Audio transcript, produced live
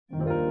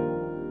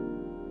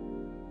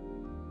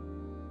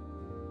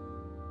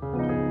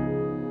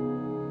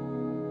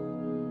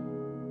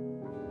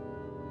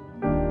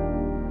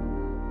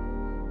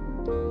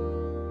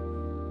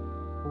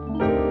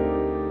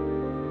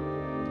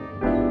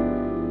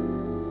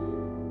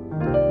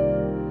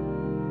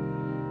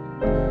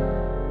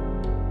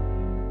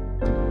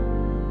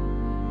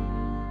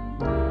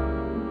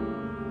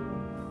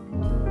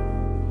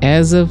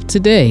as of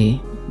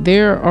today,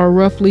 there are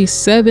roughly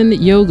 7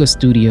 yoga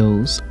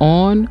studios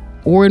on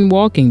or in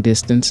walking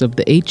distance of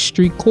the H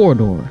Street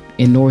corridor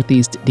in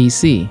Northeast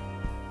DC.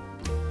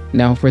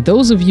 Now, for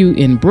those of you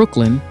in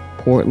Brooklyn,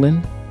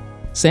 Portland,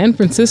 San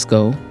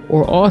Francisco,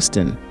 or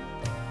Austin,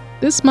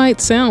 this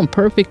might sound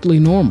perfectly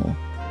normal.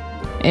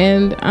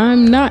 And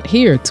I'm not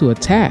here to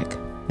attack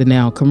the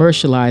now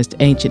commercialized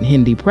ancient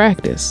Hindi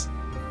practice,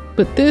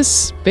 but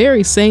this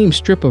very same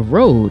strip of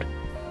road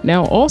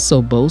now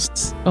also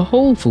boasts a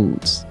Whole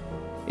Foods,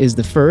 is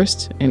the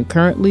first and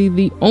currently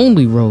the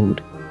only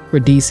road for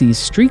DC's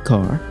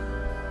streetcar,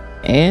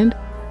 and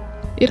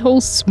it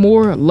hosts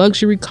more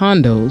luxury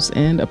condos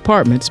and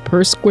apartments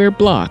per square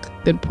block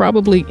than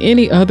probably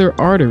any other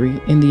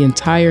artery in the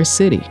entire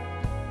city.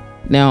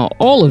 Now,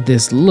 all of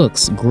this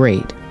looks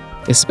great,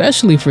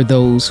 especially for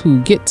those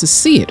who get to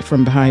see it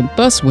from behind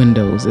bus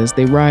windows as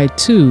they ride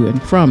to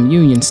and from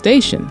Union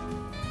Station,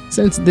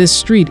 since this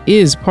street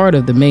is part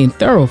of the main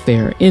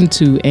thoroughfare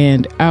into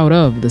and out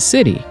of the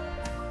city.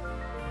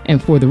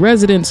 And for the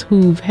residents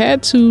who've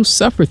had to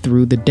suffer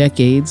through the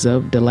decades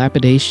of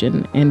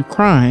dilapidation and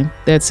crime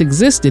that's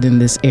existed in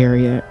this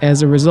area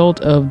as a result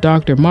of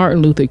Dr.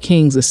 Martin Luther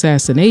King's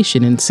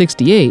assassination in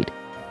 '68,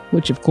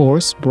 which of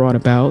course brought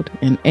about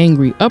an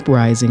angry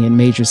uprising in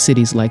major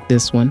cities like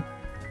this one,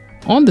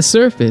 on the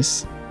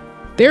surface,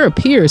 there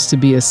appears to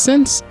be a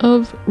sense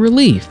of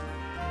relief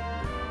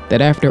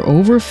that after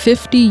over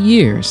 50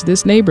 years,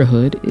 this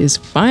neighborhood is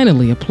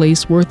finally a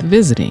place worth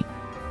visiting,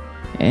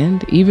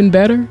 and even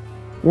better,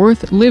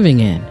 worth living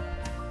in.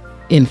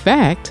 In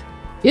fact,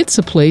 it's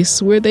a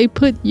place where they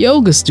put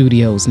yoga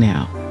studios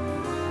now.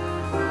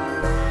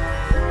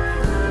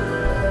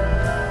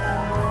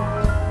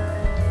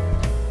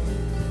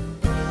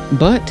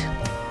 But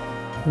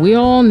we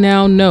all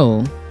now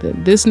know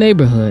that this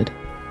neighborhood,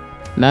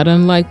 not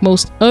unlike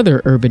most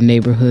other urban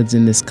neighborhoods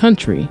in this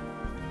country,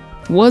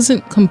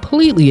 wasn't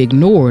completely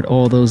ignored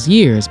all those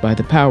years by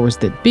the powers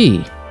that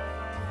be.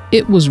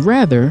 It was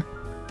rather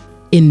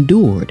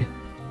endured.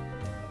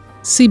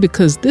 See,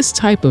 because this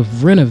type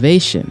of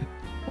renovation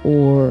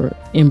or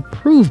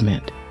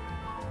improvement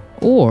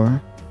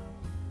or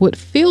what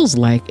feels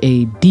like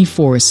a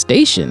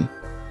deforestation,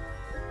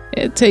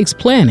 it takes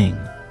planning,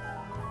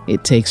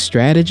 it takes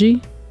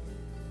strategy,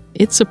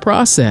 it's a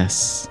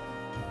process,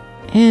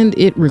 and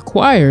it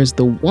requires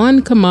the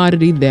one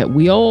commodity that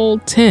we all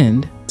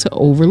tend to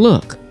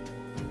overlook: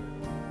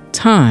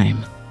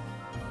 time.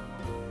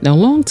 Now,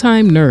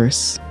 longtime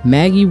nurse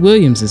Maggie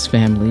Williams'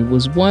 family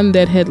was one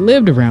that had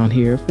lived around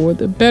here for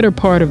the better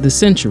part of the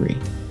century.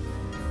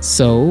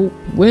 So,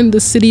 when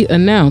the city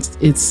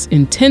announced its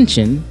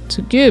intention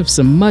to give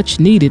some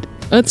much-needed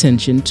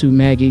attention to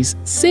Maggie's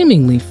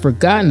seemingly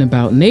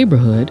forgotten-about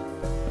neighborhood,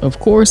 of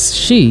course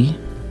she,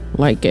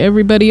 like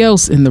everybody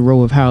else in the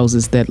row of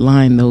houses that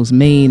line those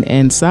main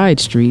and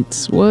side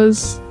streets,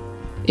 was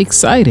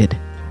excited.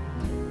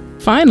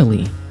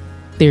 Finally,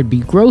 there'd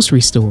be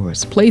grocery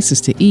stores, places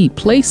to eat,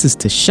 places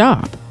to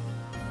shop,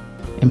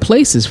 and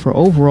places for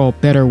overall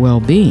better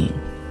well-being.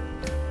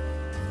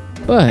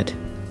 But,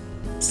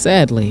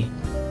 sadly,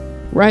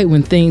 right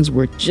when things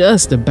were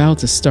just about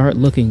to start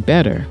looking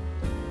better,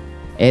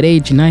 at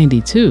age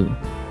 92,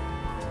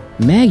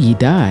 Maggie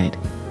died.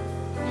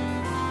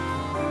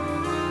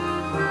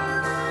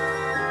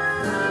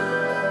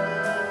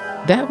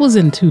 That was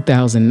in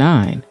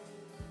 2009.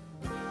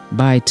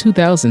 By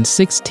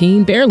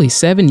 2016, barely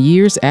 7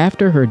 years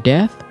after her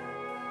death,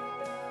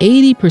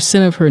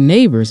 80% of her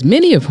neighbors,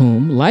 many of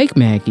whom, like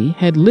Maggie,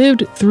 had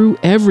lived through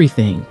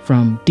everything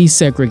from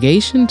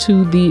desegregation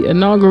to the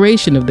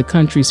inauguration of the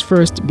country's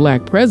first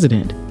black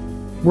president,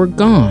 were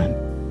gone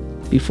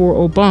before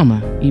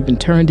Obama even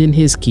turned in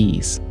his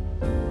keys.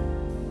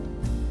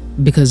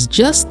 Because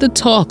just the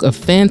talk of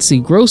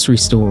fancy grocery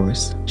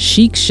stores,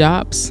 chic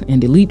shops,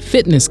 and elite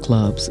fitness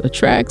clubs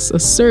attracts a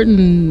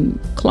certain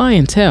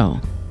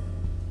clientele.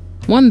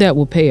 One that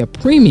will pay a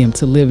premium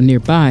to live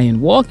nearby in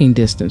walking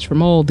distance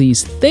from all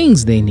these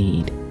things they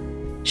need.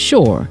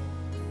 Sure,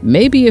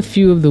 maybe a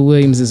few of the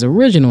Williams'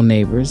 original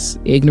neighbors,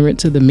 ignorant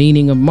to the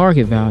meaning of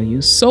market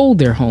value, sold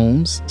their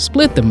homes,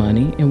 split the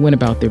money, and went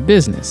about their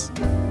business.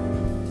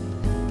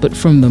 But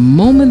from the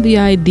moment the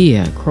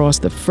idea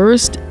crossed the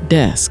first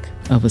desk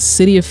of a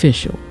city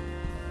official,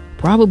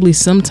 probably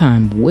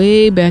sometime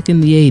way back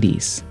in the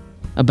 80s,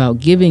 about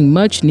giving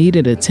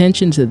much-needed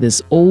attention to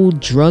this old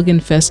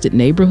drug-infested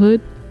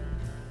neighborhood,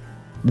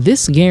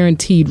 this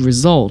guaranteed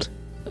result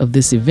of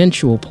this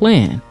eventual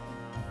plan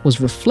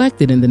was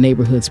reflected in the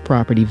neighborhood's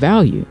property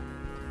value,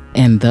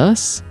 and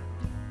thus,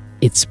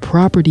 its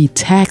property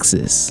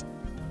taxes.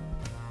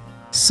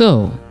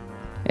 So,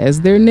 as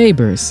their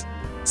neighbors,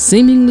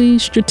 seemingly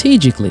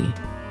strategically,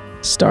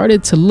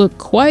 started to look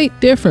quite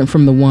different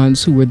from the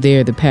ones who were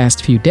there the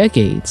past few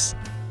decades,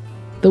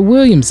 the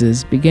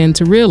Williamses began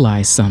to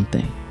realize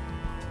something.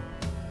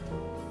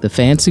 The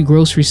fancy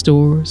grocery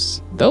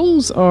stores,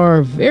 those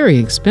are very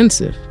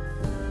expensive.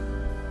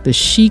 The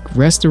chic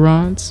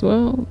restaurants,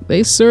 well,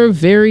 they serve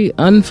very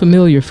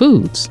unfamiliar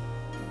foods.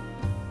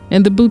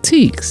 And the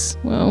boutiques,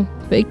 well,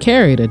 they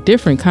carried a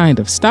different kind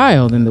of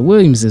style than the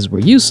Williamses were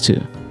used to.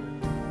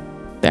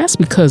 That's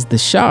because the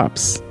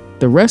shops,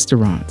 the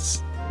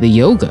restaurants, the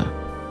yoga,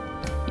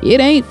 it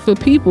ain't for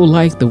people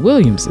like the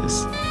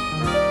Williamses.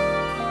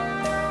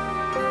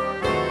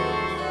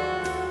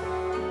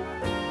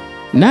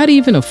 Not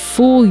even a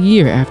full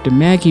year after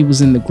Maggie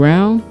was in the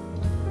ground,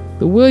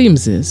 the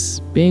Williamses,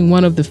 being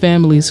one of the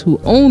families who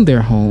owned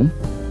their home,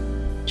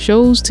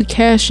 chose to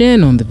cash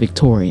in on the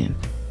Victorian,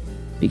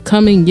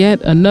 becoming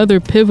yet another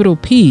pivotal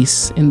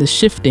piece in the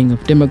shifting of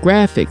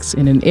demographics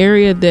in an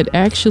area that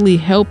actually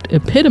helped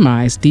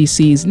epitomize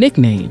DC's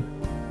nickname,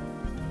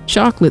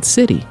 Chocolate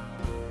City.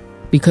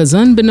 Because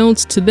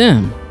unbeknownst to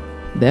them,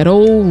 that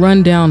old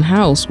rundown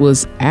house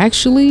was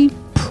actually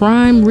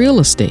prime real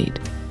estate.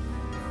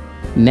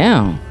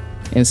 Now,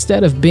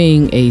 instead of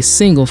being a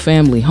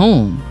single-family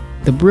home,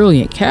 the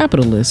brilliant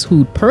capitalists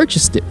who'd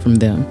purchased it from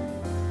them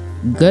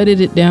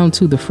gutted it down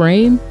to the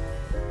frame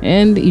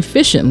and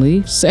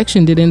efficiently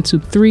sectioned it into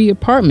 3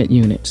 apartment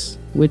units,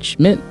 which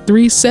meant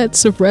 3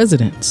 sets of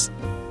residents.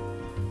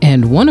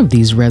 And one of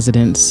these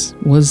residents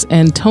was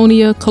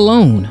Antonia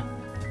Colon,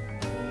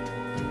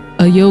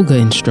 a yoga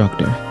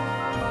instructor.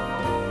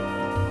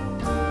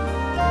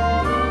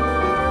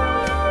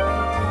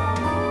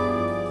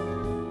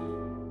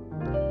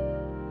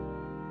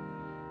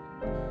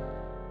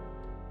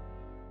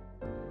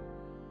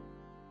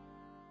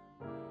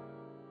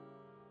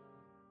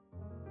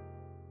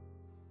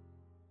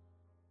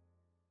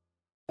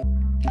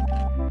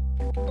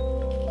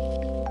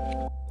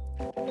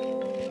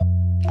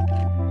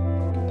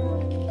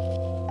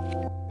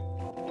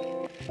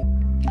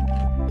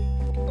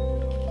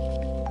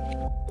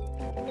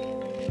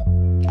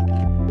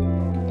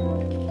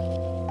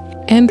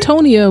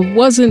 Antonia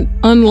wasn't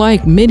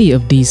unlike many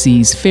of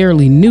DC's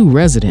fairly new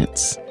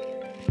residents.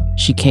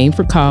 She came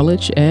for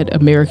college at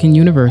American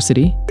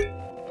University,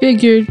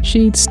 figured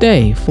she'd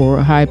stay for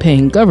a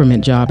high-paying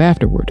government job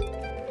afterward.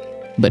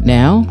 But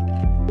now,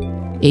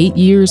 8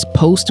 years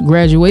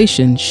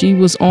post-graduation, she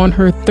was on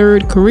her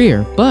 3rd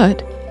career,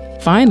 but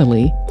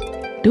finally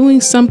doing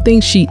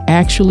something she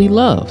actually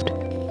loved.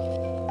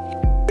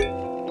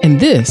 And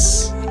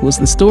this was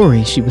the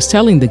story she was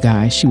telling the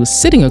guy she was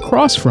sitting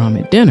across from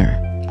at dinner.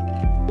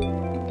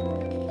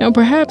 Now,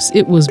 perhaps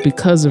it was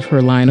because of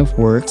her line of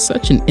work,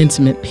 such an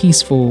intimate,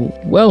 peaceful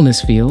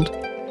wellness field,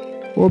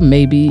 or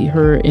maybe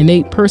her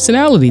innate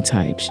personality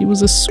type. She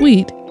was a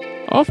sweet,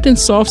 often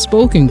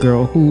soft-spoken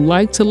girl who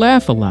liked to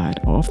laugh a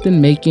lot,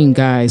 often making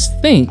guys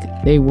think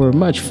they were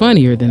much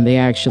funnier than they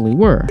actually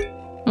were.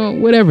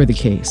 Whatever the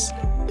case.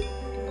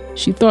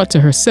 She thought to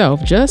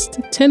herself, just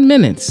 10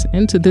 minutes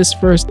into this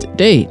first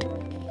date,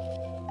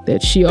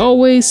 that she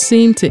always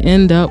seemed to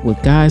end up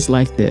with guys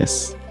like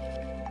this.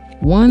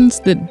 Ones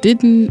that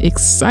didn't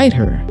excite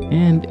her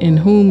and in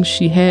whom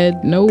she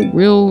had no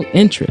real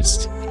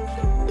interest.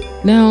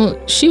 Now,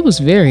 she was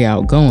very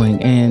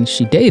outgoing and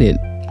she dated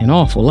an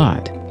awful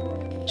lot.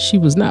 She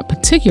was not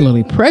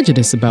particularly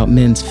prejudiced about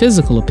men's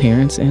physical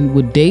appearance and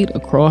would date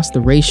across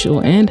the racial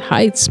and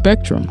height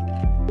spectrum.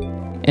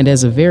 And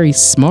as a very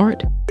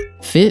smart,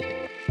 fit,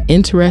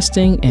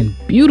 interesting, and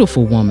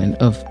beautiful woman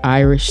of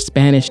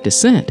Irish-Spanish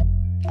descent,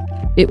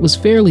 it was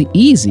fairly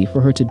easy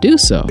for her to do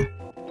so.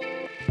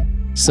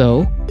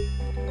 So,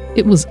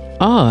 it was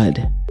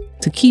odd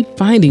to keep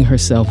finding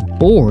herself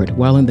bored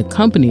while in the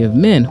company of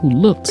men who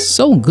looked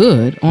so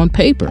good on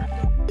paper.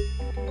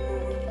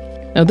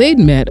 Now, they'd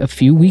met a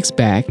few weeks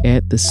back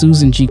at the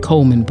Susan G.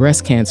 Komen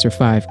Breast Cancer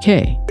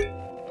 5K.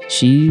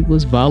 She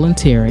was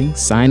volunteering,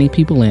 signing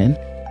people in.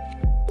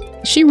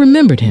 She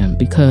remembered him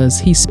because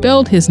he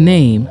spelled his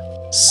name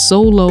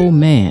Solo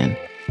Man.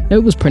 Now,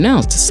 it was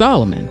pronounced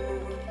Solomon,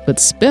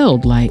 but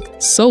spelled like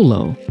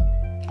Solo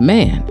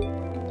Man.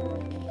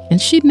 And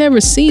she'd never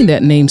seen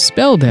that name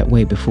spelled that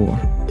way before.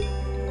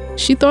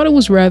 She thought it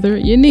was rather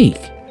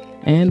unique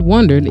and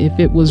wondered if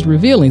it was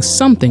revealing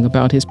something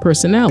about his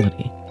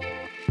personality.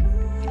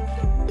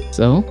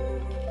 So,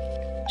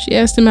 she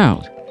asked him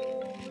out,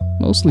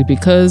 mostly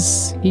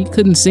because he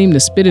couldn't seem to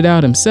spit it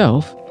out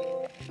himself,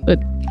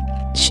 but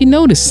she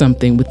noticed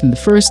something within the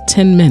first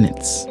 10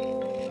 minutes.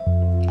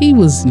 He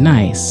was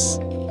nice,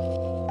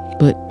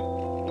 but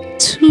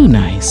too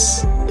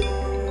nice.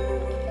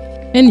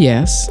 And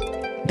yes,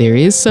 there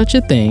is such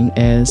a thing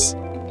as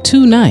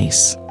too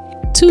nice.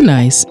 Too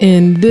nice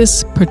in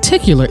this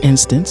particular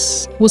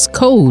instance was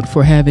code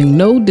for having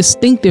no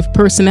distinctive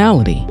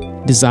personality,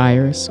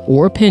 desires,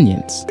 or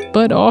opinions,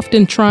 but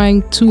often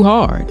trying too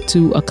hard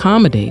to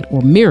accommodate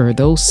or mirror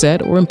those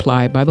said or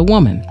implied by the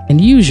woman, and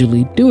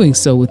usually doing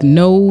so with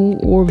no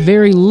or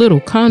very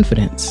little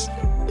confidence.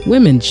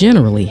 Women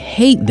generally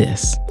hate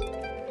this.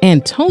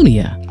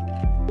 Antonia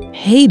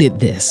hated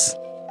this.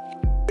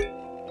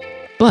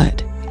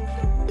 But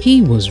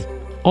he was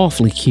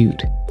awfully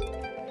cute.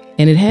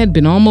 And it had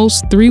been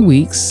almost 3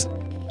 weeks.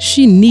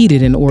 She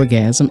needed an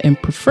orgasm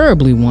and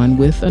preferably one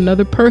with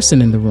another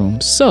person in the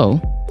room, so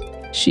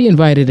she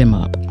invited him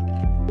up.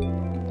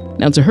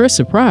 Now, to her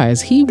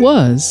surprise, he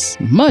was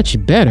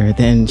much better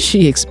than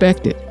she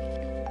expected.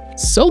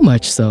 So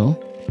much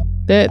so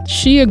that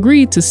she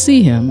agreed to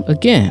see him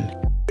again.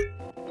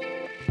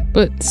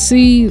 But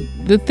see,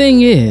 the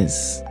thing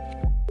is,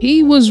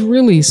 he was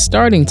really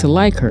starting to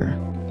like her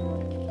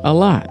a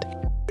lot,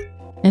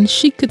 and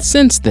she could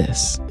sense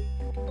this.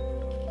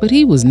 But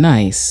he was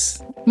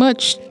nice,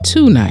 much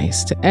too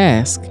nice to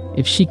ask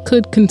if she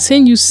could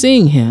continue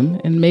seeing him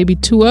and maybe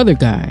 2 other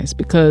guys,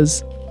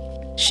 because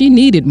she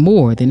needed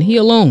more than he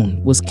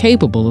alone was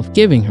capable of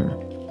giving her.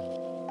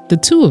 The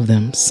 2 of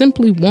them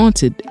simply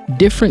wanted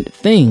different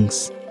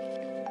things,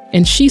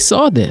 and she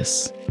saw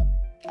this.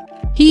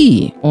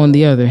 He, on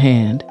the other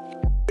hand,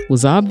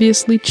 was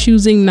obviously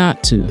choosing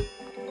not to,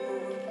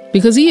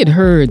 because he had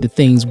heard the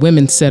things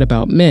women said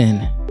about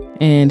men,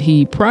 and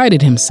he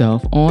prided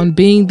himself on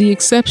being the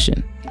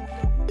exception.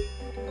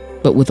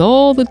 But with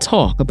all the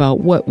talk about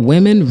what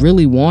women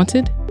really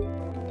wanted,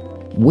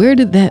 where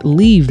did that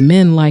leave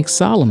men like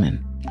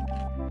Solomon?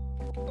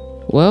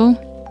 Well,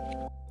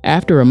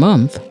 after a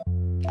month,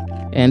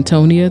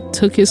 Antonia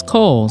took his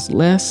calls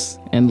less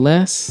and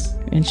less,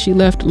 and she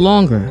left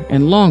longer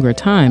and longer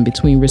time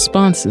between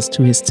responses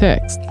to his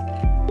text.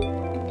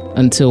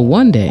 Until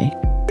one day,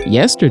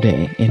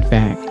 yesterday in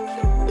fact,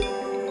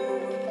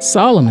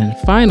 Solomon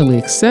finally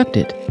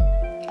accepted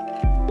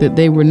that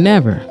they were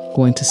never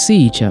going to see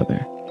each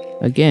other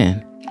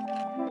again.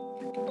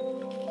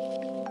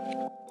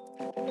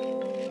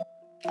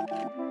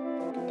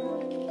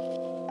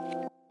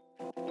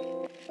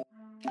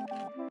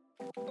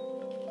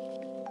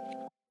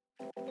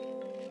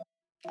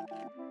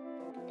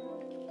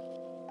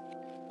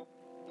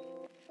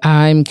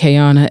 I'm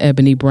Kayana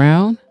Ebony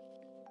Brown,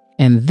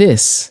 and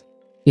this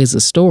is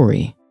a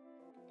story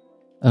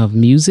of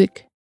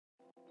music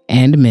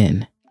and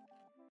men.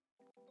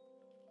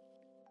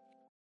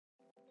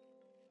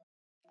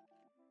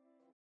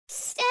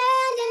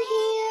 Standing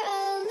here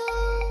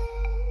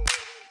alone,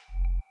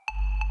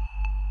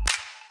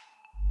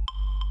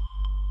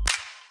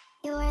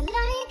 your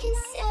light can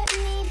set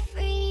me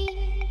free.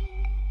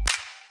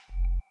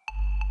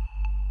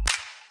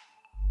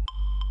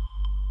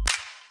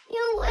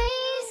 Your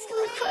waves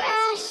go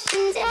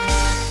crashing down.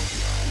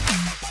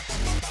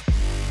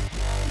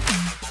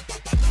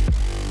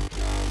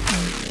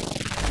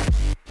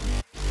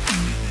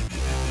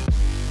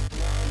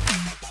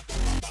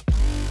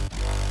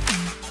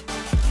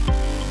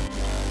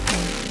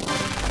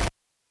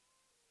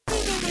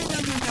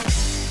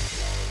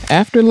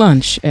 After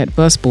lunch at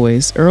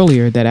Busboys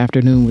earlier that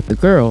afternoon with the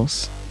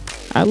girls,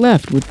 I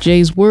left with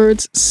Jay's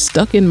words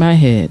stuck in my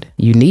head.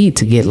 You need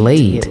to get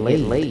laid.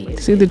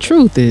 See, the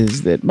truth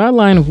is that my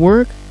line of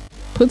work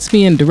puts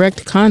me in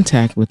direct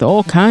contact with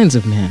all kinds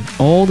of men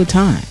all the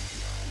time.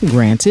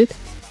 Granted,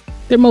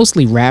 they're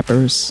mostly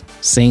rappers,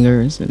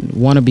 singers, and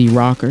wannabe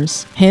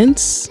rockers.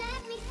 Hence,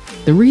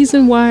 the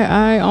reason why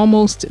I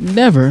almost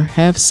never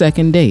have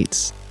second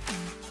dates.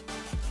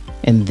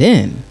 And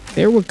then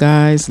there were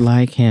guys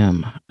like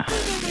him.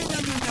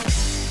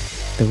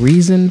 The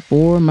reason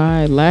for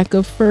my lack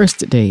of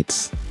first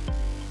dates.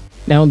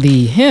 Now,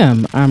 the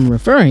him I'm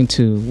referring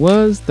to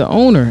was the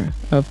owner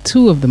of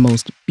 2 of the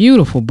most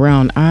beautiful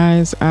brown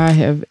eyes I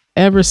have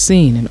ever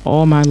seen in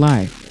all my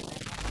life,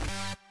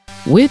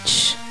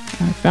 which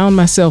I found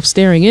myself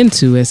staring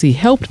into as he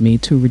helped me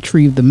to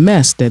retrieve the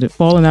mess that had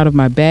fallen out of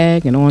my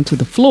bag and onto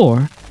the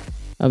floor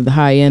of the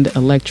high-end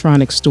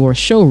electronics store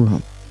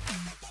showroom.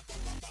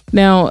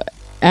 Now,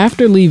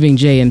 after leaving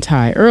Jay and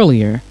Ty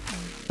earlier,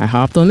 I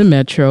hopped on the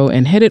metro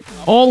and headed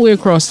all the way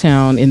across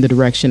town in the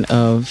direction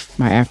of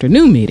my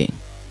afternoon meeting.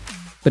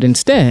 But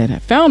instead, I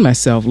found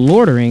myself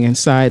loitering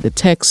inside the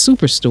tech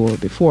superstore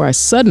before I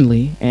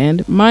suddenly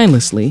and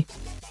mindlessly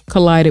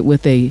collided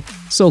with a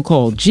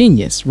so-called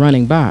genius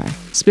running by,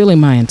 spilling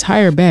my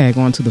entire bag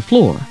onto the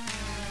floor.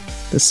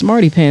 The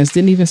smarty pants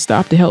didn't even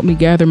stop to help me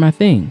gather my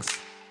things.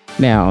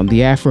 Now,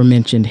 the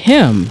aforementioned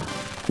him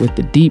with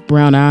the deep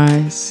brown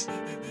eyes,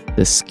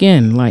 the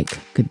skin like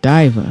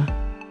Godiva,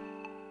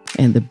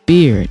 and the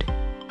beard.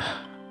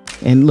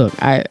 And look,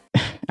 I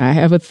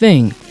have a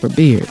thing for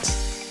beards.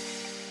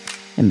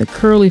 And the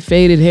curly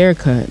faded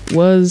haircut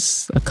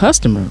was a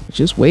customer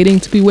just waiting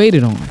to be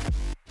waited on.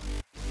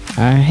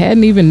 I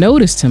hadn't even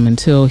noticed him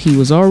until he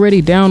was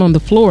already down on the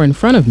floor in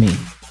front of me,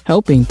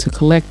 helping to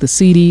collect the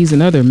CDs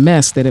and other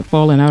mess that had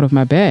fallen out of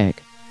my bag.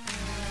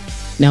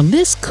 Now,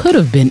 this could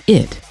have been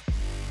it,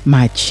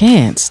 my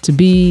chance to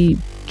be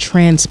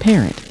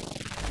transparent.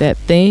 That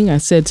thing I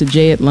said to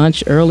Jay at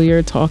lunch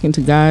earlier, talking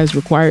to guys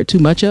required too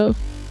much of.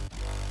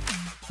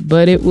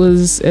 But it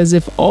was as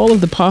if all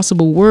of the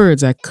possible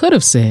words I could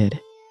have said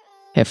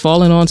had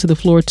fallen onto the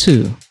floor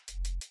too,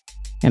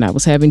 and I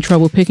was having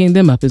trouble picking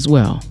them up as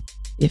well.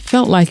 It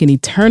felt like an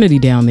eternity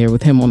down there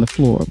with him on the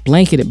floor,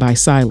 blanketed by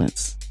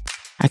silence.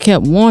 I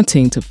kept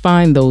wanting to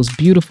find those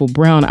beautiful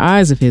brown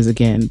eyes of his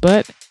again,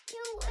 but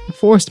I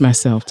forced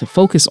myself to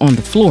focus on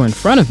the floor in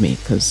front of me,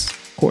 because,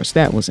 of course,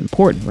 that was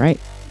important, right?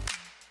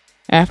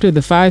 After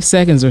the 5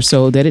 seconds or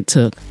so that it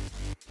took,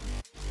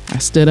 I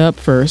stood up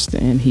first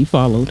and he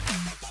followed,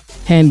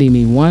 handing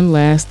me one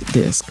last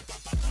disc.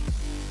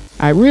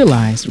 I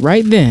realized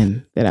right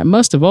then that I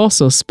must have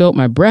also spilt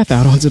my breath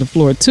out onto the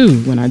floor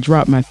too when I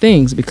dropped my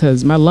things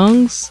because my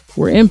lungs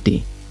were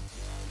empty.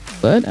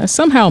 But I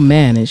somehow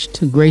managed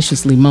to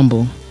graciously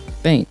mumble,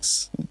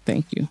 "Thanks,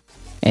 thank you."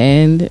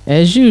 And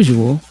as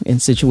usual, in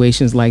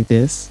situations like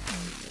this,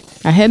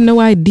 I had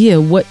no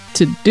idea what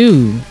to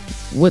do,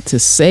 what to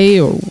say,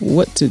 or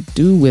what to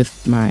do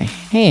with my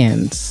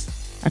hands.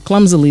 I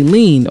clumsily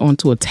leaned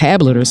onto a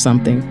tablet or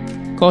something,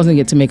 causing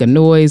it to make a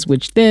noise,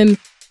 which then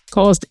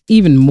caused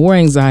even more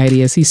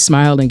anxiety as he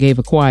smiled and gave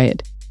a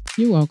quiet,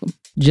 "You're welcome,"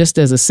 just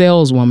as a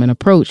saleswoman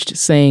approached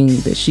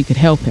saying that she could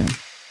help him.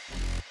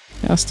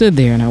 I stood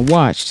there and I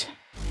watched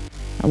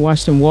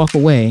him walk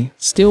away,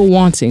 still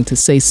wanting to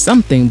say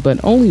something, but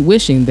only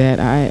wishing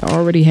that I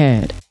already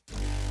had.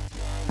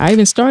 I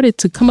even started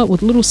to come up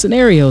with little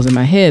scenarios in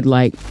my head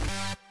like,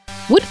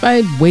 what if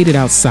I waited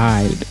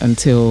outside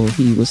until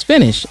he was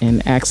finished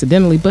and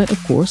accidentally, but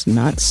of course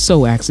not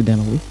so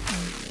accidentally,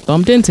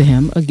 bumped into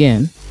him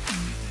again.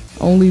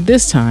 Only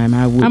this time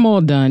I would... "I'm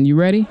all done, you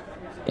ready?"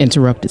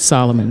 interrupted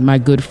Solomon, my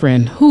good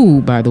friend, who,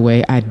 by the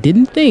way, I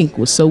didn't think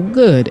was so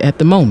good at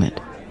the moment,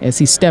 as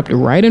he stepped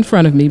right in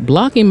front of me,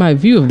 blocking my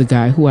view of the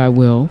guy who I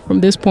will,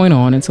 from this point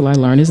on until I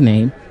learn his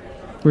name,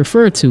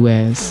 refer to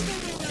as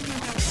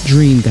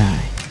Dream Guy.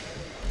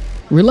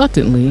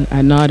 Reluctantly,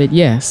 I nodded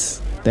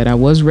yes, that I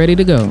was ready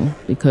to go,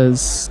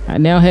 because I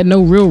now had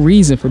no real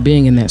reason for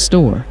being in that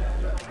store.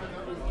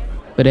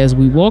 But as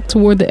we walked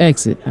toward the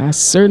exit, I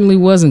certainly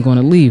wasn't going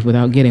to leave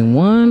without getting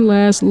one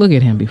last look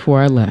at him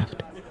before I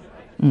left.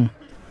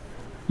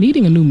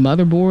 Needing a new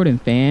motherboard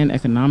and fan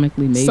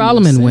economically made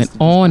Solomon went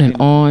on and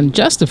on,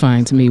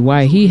 justifying to me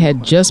why he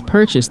had just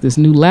purchased this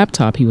new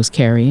laptop he was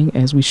carrying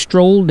as we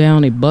strolled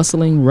down a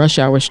bustling rush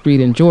hour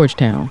street in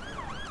Georgetown,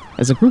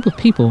 as a group of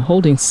people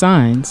holding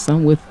signs,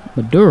 some with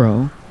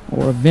Maduro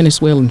or a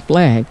Venezuelan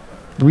flag,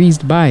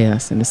 breezed by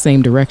us in the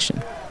same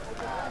direction.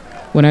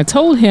 When I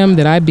told him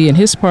that I'd be in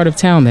his part of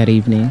town that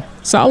evening,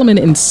 Solomon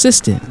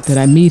insisted that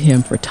I meet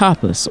him for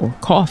tapas or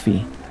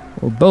coffee,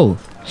 or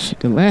both.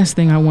 The last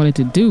thing I wanted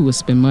to do was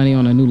spend money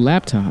on a new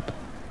laptop.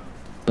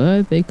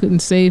 But they couldn't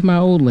save my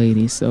old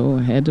lady, so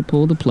I had to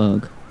pull the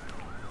plug.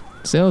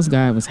 The sales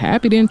guy was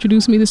happy to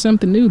introduce me to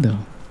something new, though.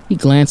 He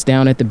glanced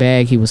down at the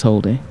bag he was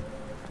holding.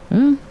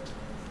 "Well,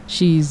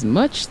 she's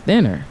much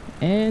thinner,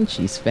 and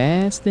she's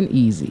fast and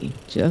easy,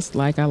 just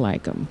like I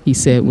like 'em," he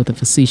said with a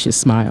facetious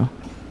smile.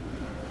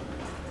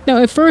 Now,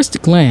 at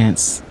first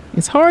glance,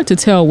 it's hard to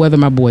tell whether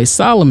my boy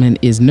Solomon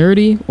is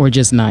nerdy or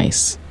just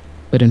nice.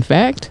 But in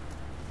fact,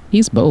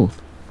 he's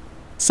both.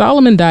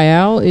 Solomon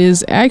Dial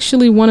is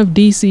actually one of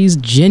DC's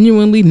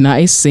genuinely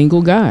nice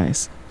single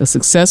guys, a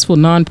successful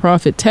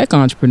nonprofit tech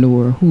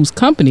entrepreneur whose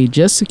company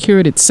just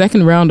secured its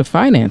second round of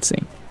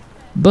financing,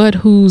 but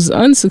whose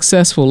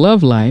unsuccessful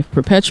love life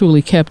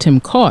perpetually kept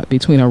him caught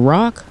between a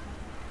rock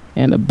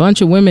and a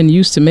bunch of women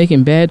used to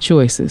making bad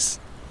choices.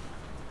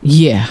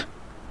 Yeah,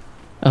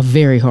 a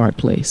very hard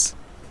place.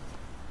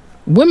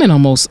 Women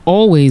almost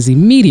always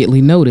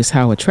immediately notice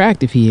how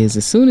attractive he is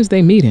as soon as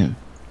they meet him.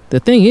 The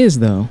thing is,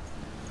 though,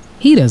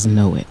 he doesn't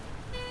know it.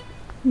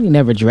 He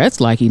never dressed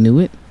like he knew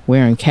it,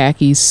 wearing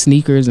khakis,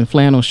 sneakers, and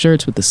flannel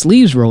shirts with the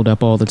sleeves rolled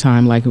up all the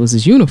time like it was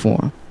his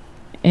uniform.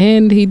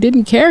 And he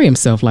didn't carry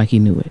himself like he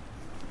knew it,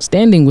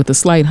 standing with a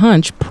slight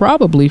hunch,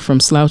 probably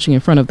from slouching in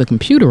front of the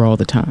computer all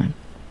the time.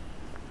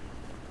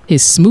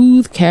 His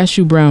smooth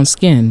cashew brown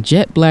skin,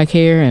 jet black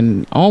hair,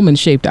 and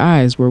almond-shaped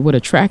eyes were what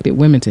attracted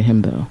women to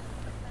him, though.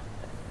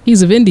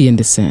 He's of Indian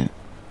descent,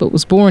 but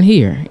was born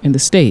here in the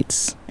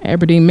States,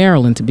 Aberdeen,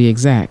 Maryland to be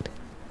exact,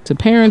 to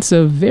parents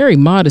of very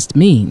modest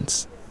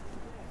means.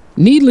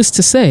 Needless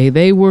to say,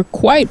 they were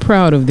quite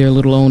proud of their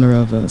little owner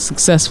of a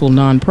successful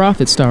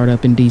nonprofit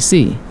startup in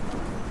DC.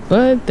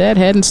 But that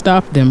hadn't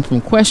stopped them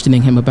from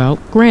questioning him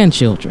about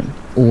grandchildren,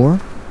 or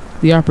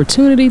the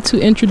opportunity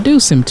to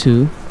introduce him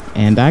to,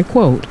 and I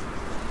quote,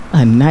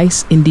 "a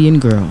nice Indian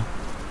girl."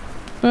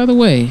 By the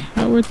way,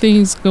 how were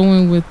things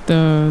going with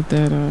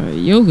that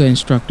yoga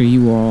instructor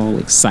you were all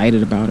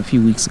excited about a few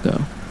weeks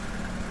ago?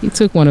 He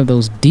took one of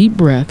those deep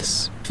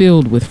breaths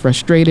filled with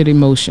frustrated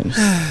emotion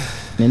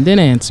and then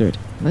answered,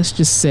 "Let's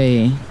just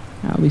say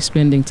I'll be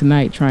spending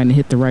tonight trying to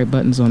hit the right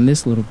buttons on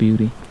this little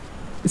beauty.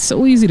 It's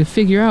so easy to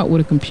figure out what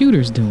a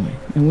computer's doing,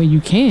 and when you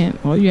can't,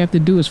 all you have to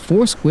do is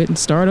force quit and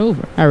start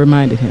over." I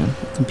reminded him,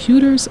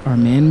 "Computers are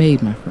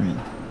man-made, my friend."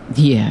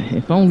 Yeah,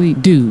 if only...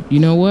 Dude, you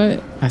know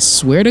what? I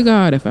swear to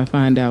God, if I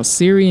find out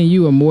Siri and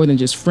you are more than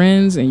just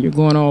friends and you're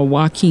going all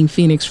Joaquin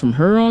Phoenix from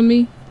Her on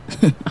me,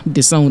 I'm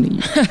disowning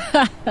you.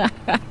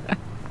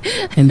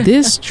 And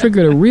this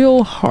triggered a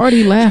real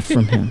hearty laugh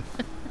from him.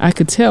 I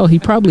could tell he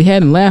probably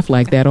hadn't laughed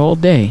like that all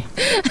day.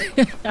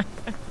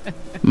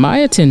 My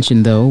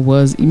attention, though,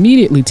 was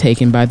immediately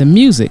taken by the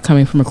music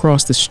coming from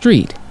across the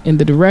street in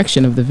the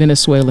direction of the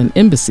Venezuelan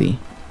embassy.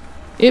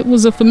 It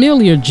was a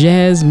familiar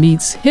jazz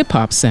meets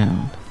hip-hop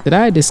sound that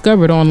I had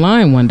discovered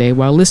online one day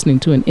while listening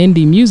to an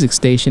indie music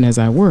station as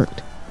I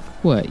worked.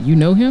 What, you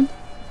know him?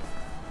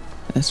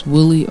 That's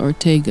Willie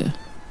Ortega.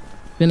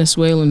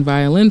 Venezuelan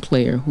violin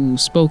player who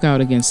spoke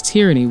out against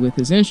tyranny with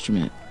his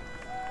instrument.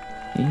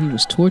 And he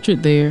was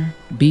tortured there,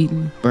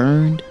 beaten,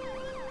 burned,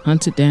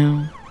 hunted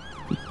down.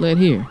 He fled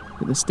here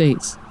to the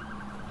States.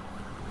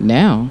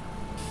 Now,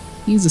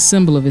 he's a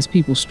symbol of his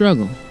people's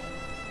struggle.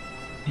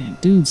 Man,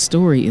 dude's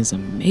story is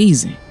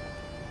amazing.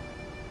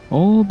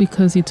 All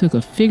because he took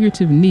a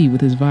figurative knee with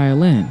his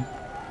violin,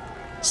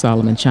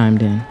 Solomon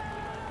chimed in.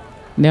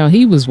 Now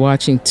he was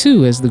watching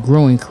too as the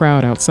growing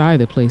crowd outside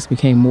the place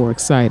became more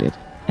excited.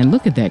 And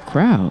look at that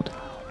crowd.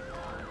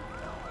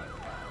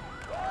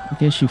 I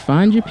guess you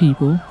find your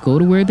people, go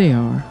to where they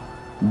are,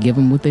 give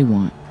them what they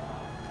want,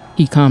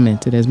 he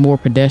commented as more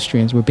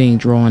pedestrians were being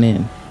drawn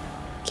in.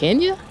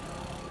 Kenya?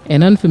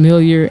 An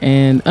unfamiliar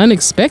and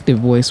unexpected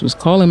voice was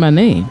calling my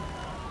name.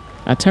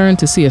 I turned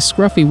to see a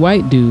scruffy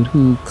white dude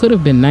who could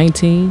have been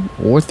 19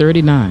 or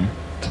 39,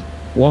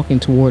 walking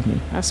toward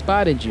me. I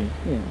spotted you,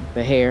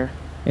 the hair,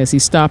 as he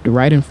stopped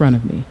right in front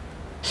of me.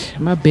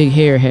 My big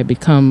hair had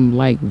become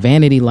like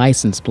vanity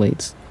license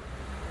plates.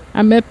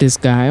 I met this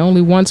guy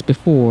only once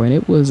before, and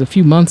it was a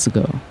few months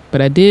ago,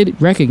 but I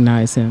did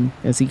recognize him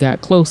as he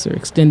got closer,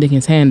 extending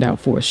his hand out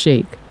for a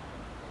shake.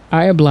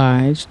 I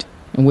obliged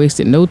and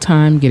wasted no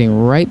time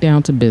getting right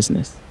down to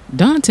business.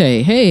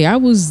 Dante, hey, I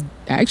was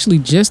actually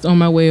just on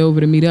my way over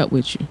to meet up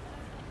with you.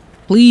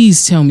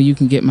 Please tell me you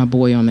can get my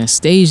boy on that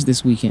stage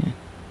this weekend.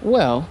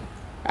 Well,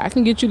 I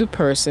can get you the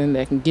person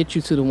that can get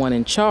you to the one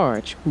in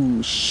charge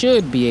who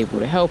should be able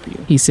to help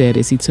you, he said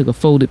as he took a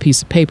folded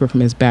piece of paper from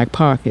his back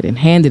pocket and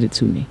handed it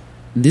to me.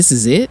 This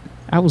is it?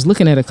 I was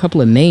looking at a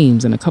couple of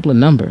names and a couple of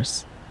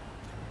numbers.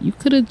 You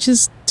could have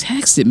just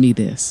texted me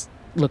this.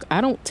 Look,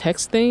 I don't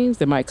text things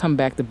that might come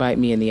back to bite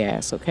me in the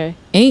ass, okay?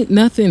 Ain't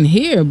nothing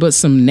here but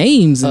some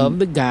names of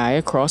the guy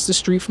across the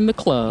street from the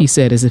club, he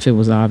said as if it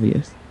was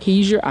obvious.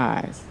 He's your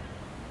eyes.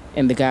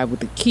 And the guy with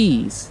the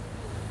keys,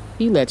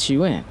 he lets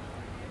you in.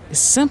 It's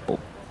simple.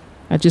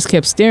 I just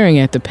kept staring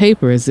at the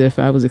paper as if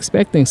I was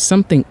expecting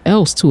something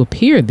else to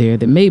appear there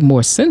that made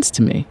more sense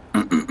to me.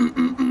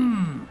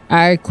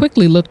 I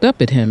quickly looked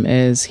up at him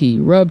as he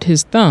rubbed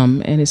his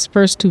thumb and his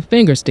first two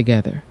fingers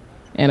together,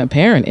 an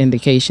apparent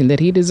indication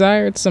that he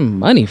desired some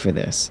money for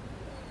this.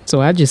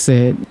 So I just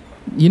said,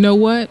 you know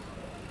what?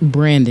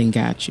 Brandon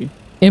got you,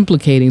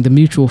 implicating the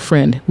mutual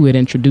friend who had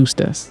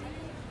introduced us.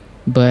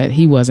 But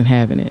he wasn't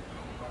having it.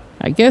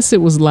 I guess it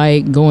was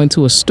like going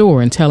to a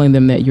store and telling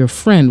them that your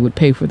friend would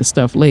pay for the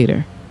stuff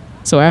later.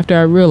 So after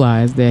I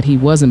realized that he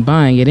wasn't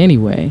buying it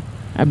anyway,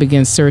 I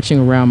began searching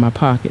around my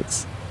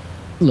pockets.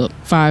 Look,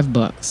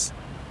 $5.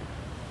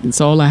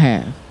 That's all I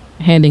have,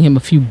 handing him a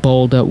few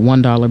balled up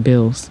 $1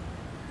 bills.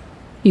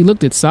 He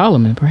looked at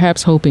Solomon,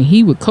 perhaps hoping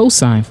he would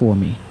co-sign for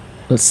me.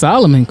 But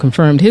Solomon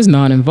confirmed his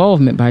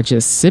non-involvement by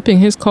just sipping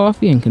his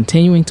coffee and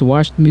continuing to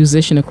watch the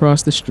musician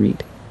across the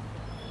street.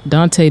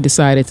 Dante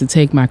decided to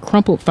take my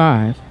crumpled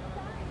 $5,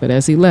 but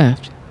as he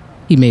left,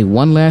 he made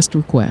one last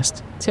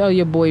request. Tell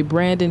your boy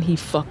Brandon he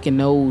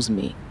fucking owes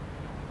me.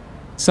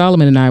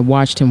 Solomon and I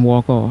watched him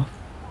walk off.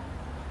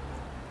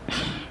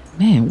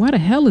 Man, why the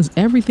hell is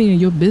everything in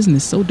your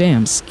business so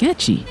damn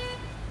sketchy?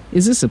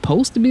 Is it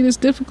supposed to be this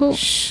difficult?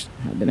 Shh,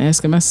 I've been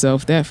asking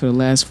myself that for the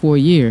last 4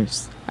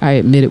 years, I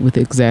admitted with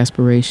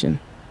exasperation.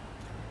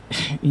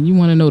 And you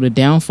want to know the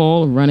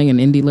downfall of running an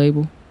indie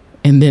label?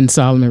 And then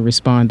Solomon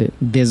responded,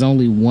 there's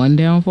only one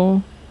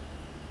downfall?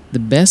 The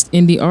best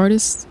indie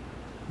artists,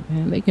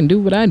 man, they can do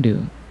what I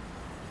do.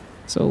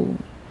 So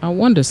I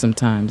wonder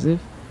sometimes if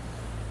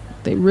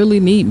they really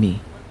need me.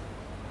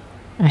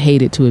 I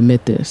hated to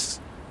admit this.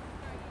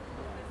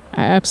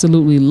 I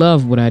absolutely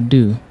love what I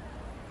do,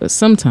 but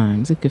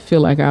sometimes it could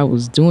feel like I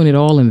was doing it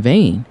all in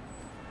vain.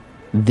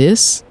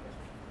 This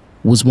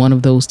was one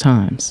of those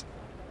times.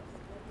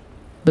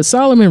 But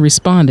Solomon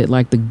responded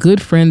like the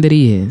good friend that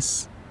he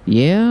is.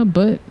 Yeah,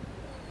 but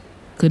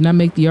couldn't I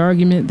make the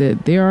argument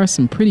that there are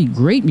some pretty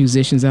great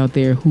musicians out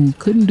there who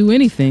couldn't do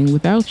anything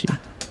without you?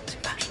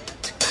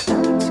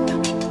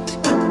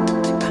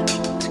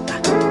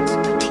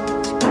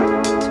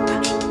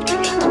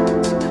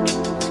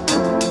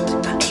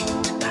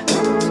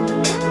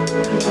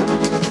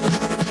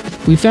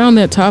 We found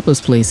that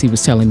tapas place he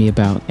was telling me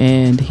about,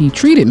 and he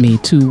treated me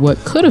to what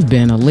could have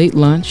been a late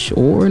lunch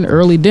or an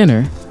early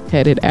dinner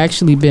had it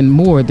actually been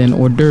more than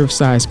hors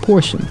d'oeuvre-sized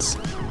portions.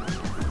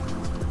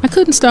 I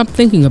couldn't stop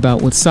thinking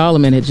about what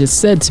Solomon had just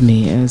said to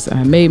me as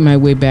I made my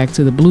way back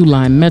to the Blue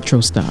Line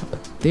Metro stop.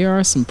 There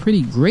are some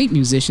pretty great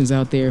musicians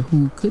out there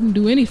who couldn't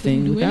do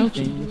anything without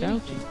you.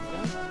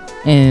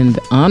 And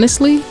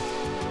honestly,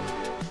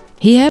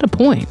 he had a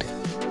point.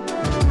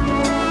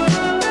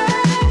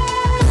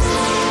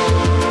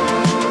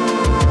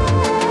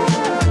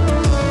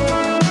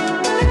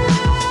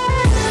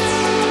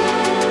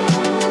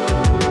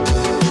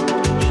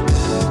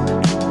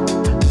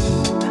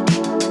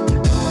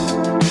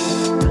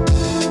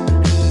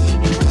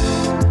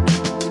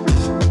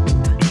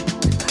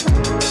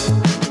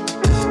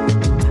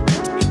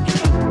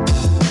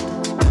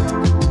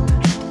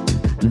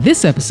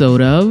 This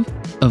episode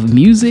of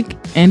Music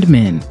and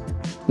Men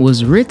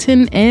was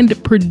written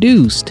and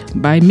produced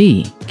by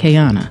me,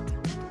 Kayana.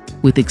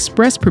 with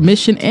express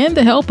permission and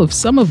the help of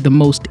some of the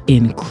most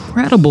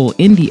incredible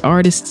indie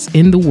artists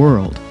in the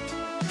world.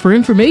 For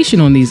information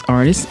on these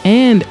artists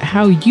and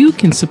how you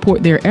can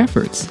support their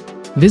efforts,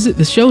 visit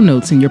the show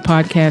notes in your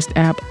podcast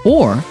app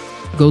or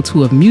go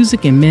to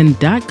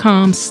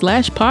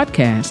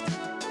ofmusicandmen.com/podcast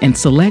and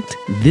select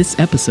this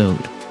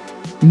episode.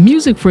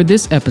 Music for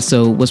this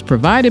episode was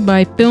provided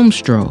by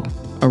Filmstro,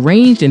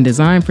 arranged and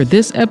designed for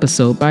this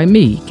episode by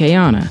me,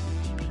 Kayana.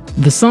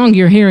 The song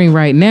you're hearing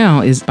right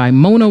now is by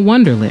Mona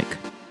Wunderlich.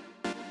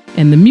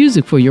 And the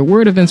music for your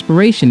word of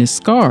inspiration is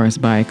Scars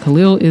by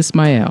Khalil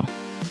Ismail.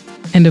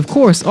 And of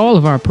course, all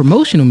of our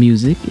promotional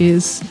music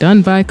is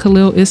done by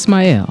Khalil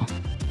Ismail.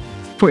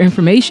 For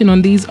information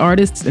on these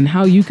artists and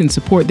how you can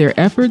support their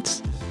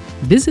efforts,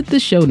 visit the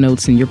show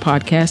notes in your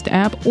podcast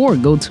app or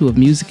go to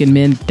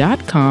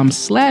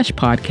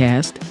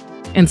ofmusicandmen.com/podcast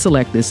and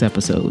select this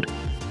episode.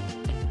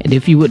 And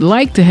if you would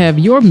like to have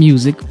your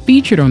music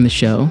featured on the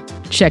show,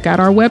 check out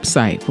our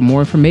website for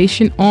more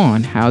information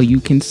on how you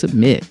can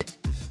submit.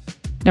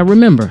 Now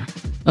remember,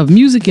 Of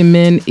Music and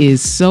Men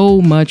is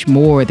so much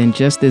more than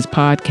just this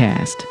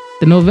podcast.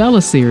 The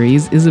novella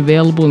series is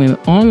available in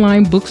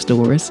online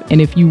bookstores,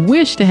 and if you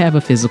wish to have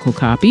a physical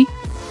copy,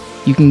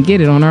 you can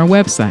get it on our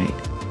website.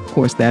 Of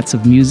course, that's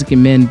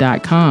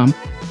ofmusicandmen.com,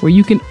 where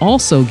you can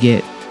also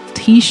get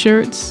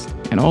t-shirts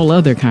and all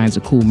other kinds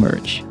of cool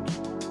merch.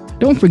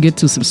 Don't forget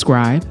to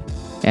subscribe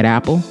at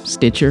Apple,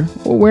 Stitcher,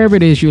 or wherever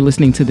it is you're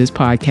listening to this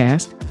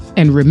podcast,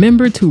 and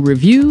remember to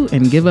review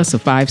and give us a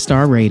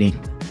 5-star rating.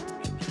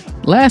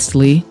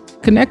 Lastly,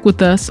 connect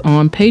with us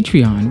on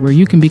Patreon, where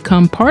you can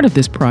become part of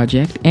this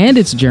project and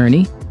its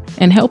journey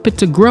and help it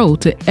to grow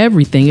to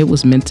everything it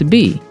was meant to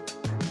be.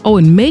 Oh,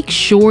 and make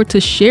sure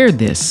to share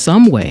this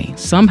some way,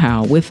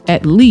 somehow, with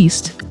at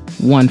least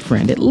one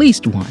friend, at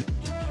least one.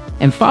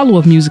 And follow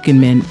Of Music and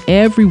Men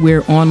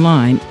everywhere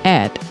online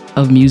at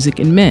Of Music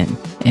and Men.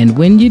 And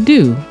when you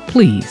do,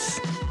 please,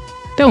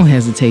 don't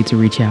hesitate to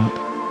reach out.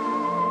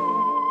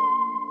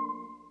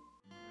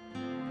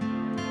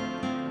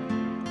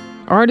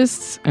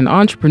 Artists and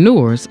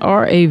entrepreneurs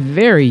are a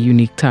very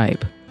unique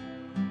type.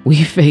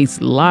 We face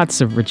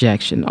lots of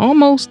rejection,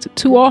 almost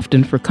too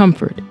often for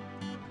comfort.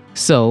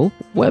 So,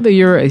 whether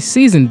you're a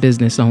seasoned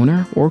business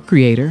owner or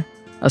creator,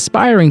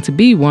 aspiring to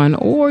be one,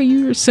 or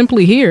you're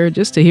simply here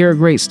just to hear a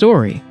great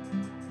story,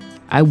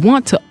 I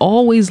want to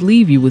always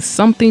leave you with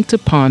something to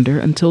ponder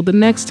until the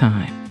next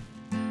time.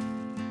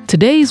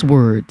 Today's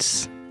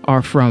words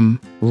are from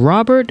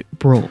Robert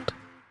Brault.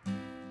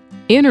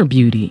 Inner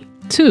beauty,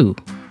 too,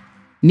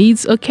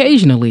 needs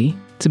occasionally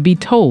to be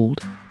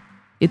told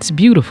it's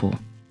beautiful.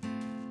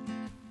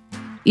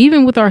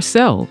 Even with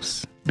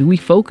ourselves, do we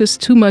focus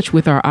too much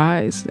with our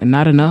eyes and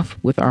not enough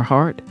with our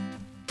heart?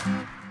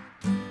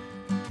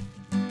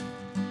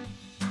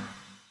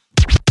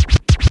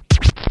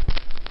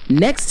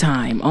 Next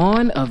time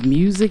on Of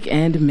Music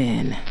and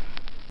Men.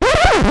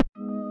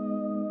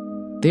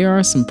 There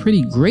are some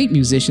pretty great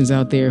musicians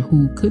out there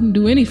who couldn't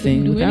do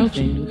anything without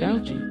you.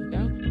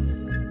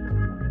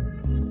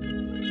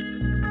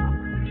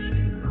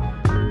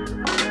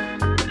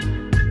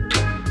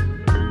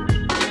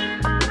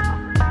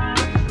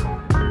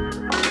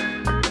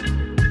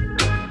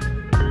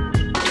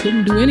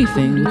 Couldn't do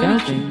anything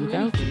without you.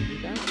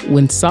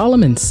 When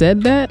Solomon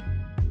said that,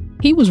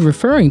 he was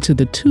referring to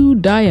the two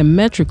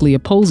diametrically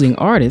opposing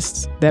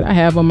artists that I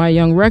have on my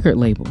young record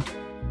label.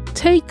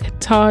 Take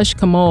Taj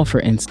Kamal, for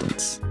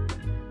instance.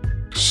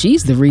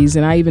 She's the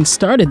reason I even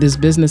started this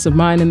business of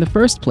mine in the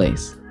first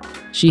place.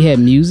 She had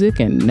music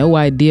and no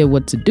idea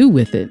what to do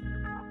with it.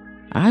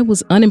 I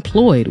was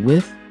unemployed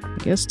with,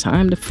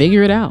 time to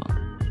figure it out.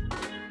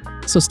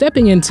 So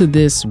stepping into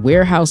this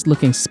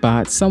warehouse-looking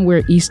spot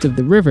somewhere east of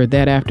the river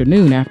that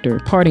afternoon after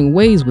parting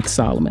ways with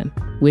Solomon,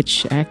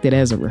 which acted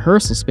as a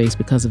rehearsal space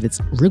because of its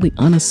really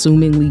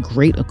unassumingly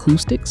great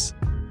acoustics,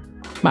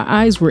 my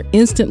eyes were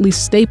instantly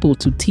stapled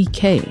to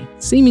TK,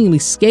 seemingly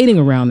skating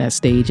around that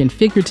stage in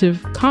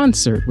figurative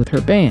concert with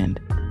her band,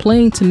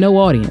 playing to no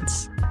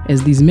audience,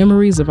 as these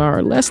memories of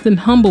our less than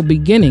humble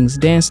beginnings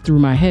danced through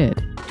my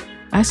head.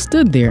 I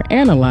stood there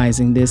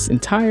analyzing this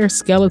entire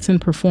skeleton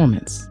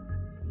performance.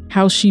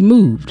 How she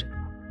moved,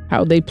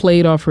 how they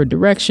played off her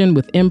direction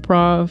with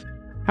improv,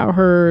 how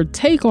her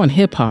take on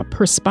hip-hop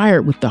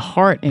perspired with the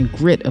heart and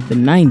grit of the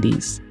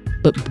 90s,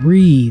 but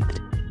breathed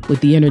with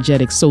the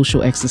energetic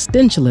social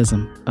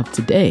existentialism of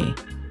today.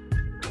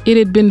 It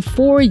had been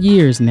 4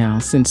 years now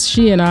since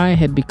she and I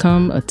had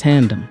become a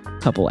tandem. A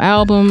couple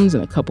albums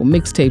and a couple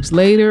mixtapes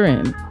later,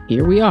 and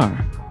here we are,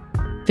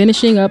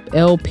 finishing up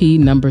LP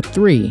number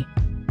 3,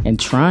 and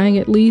trying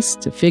at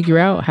least to figure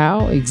out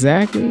how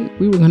exactly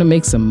we were going to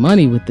make some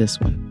money with this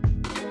one.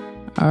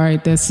 All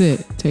right, that's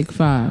it. Take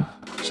 5,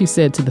 she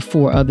said to the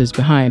 4 others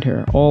behind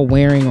her, all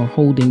wearing or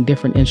holding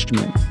different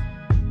instruments.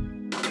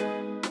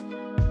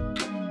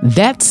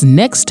 That's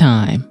next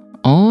time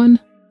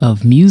on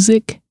Of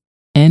Music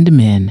and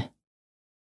Men.